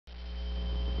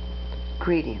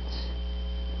Greetings.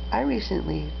 I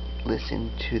recently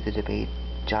listened to the debate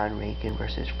John Rankin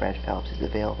versus Fred Phelps. Is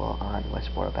available on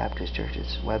Westboro Baptist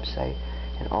Church's website,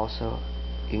 and also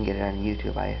you can get it on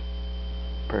YouTube. I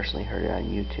personally heard it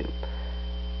on YouTube.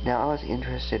 Now, I was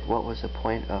interested, what was the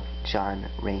point of John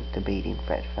Rankin debating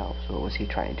Fred Phelps? What was he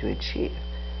trying to achieve?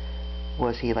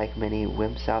 Was he, like many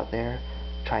wimps out there,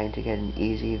 trying to get an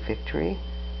easy victory?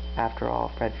 After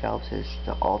all, Fred Phelps is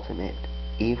the ultimate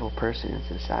evil person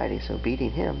in society, so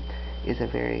beating him is a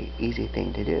very easy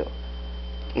thing to do.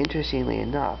 Interestingly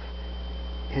enough,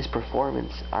 his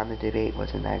performance on the debate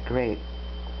wasn't that great.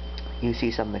 You see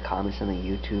some of the comments on the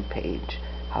YouTube page,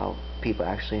 how people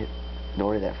actually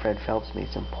noted that Fred Phelps made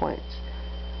some points.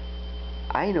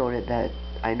 I noticed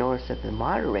that the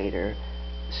moderator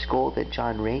scolded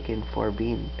John Rankin for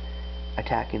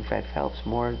attacking Fred Phelps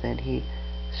more than he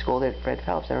scolded Fred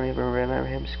Phelps. I don't even remember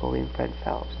him scolding Fred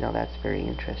Phelps. Now that's very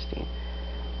interesting.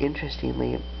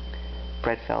 Interestingly,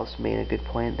 Fred Phelps made a good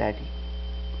point that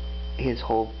his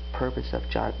whole purpose of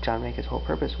John Rankin's whole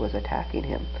purpose was attacking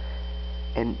him.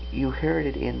 And you heard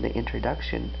it in the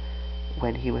introduction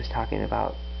when he was talking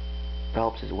about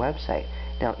Phelps' website.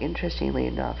 Now, interestingly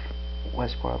enough,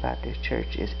 Westboro Baptist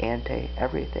Church is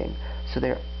anti-everything, so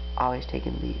they're always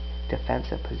taking the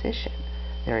defensive position.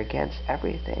 They're against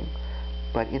everything.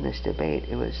 But in this debate,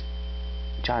 it was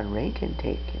John Rankin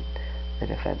taking the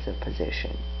defensive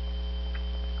position.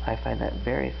 I find that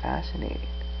very fascinating.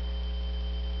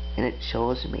 And it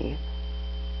shows me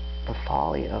the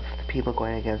folly of the people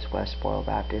going against Westboro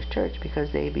Baptist Church,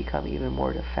 because they become even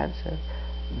more defensive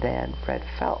than Fred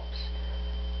Phelps.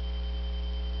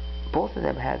 Both of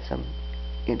them had some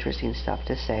interesting stuff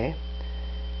to say,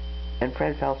 and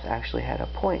Fred Phelps actually had a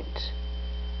point.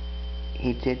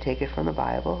 He did take it from the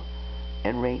Bible,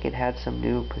 and Rankin had some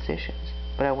new positions.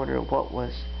 But I wonder, what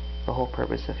was the whole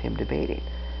purpose of him debating?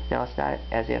 Now, it's not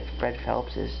as if Fred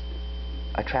Phelps is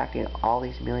attracting all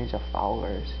these millions of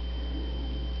followers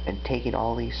and taking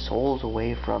all these souls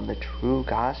away from the true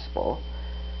gospel.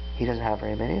 He doesn't have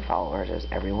very many followers, as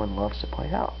everyone loves to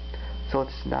point out. So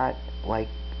it's not like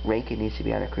Rankin needs to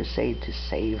be on a crusade to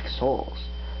save souls.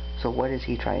 So what is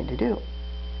he trying to do?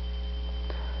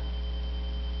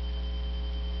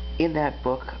 In that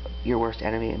book, Your Worst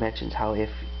Enemy, it mentions how if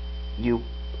you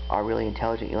are really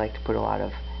intelligent, you like to put a lot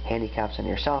of handicaps on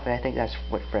yourself, and I think that's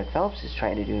what Fred Phelps is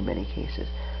trying to do in many cases.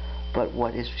 But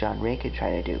what is John Rankin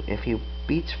trying to do? If he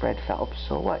beats Fred Phelps,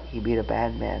 so what? He beat a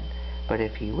bad man. But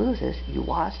if he loses, you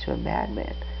lost to a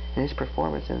madman. And his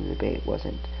performance in the debate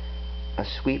wasn't a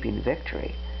sweeping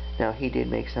victory. Now, he did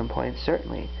make some points,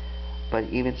 certainly, but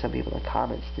even some people in the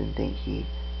comments didn't think he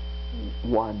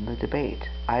won the debate.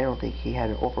 I don't think he had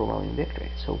an overwhelming victory.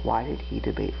 So why did he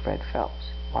debate Fred Phelps?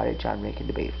 Why did John Rankin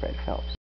debate Fred Phelps?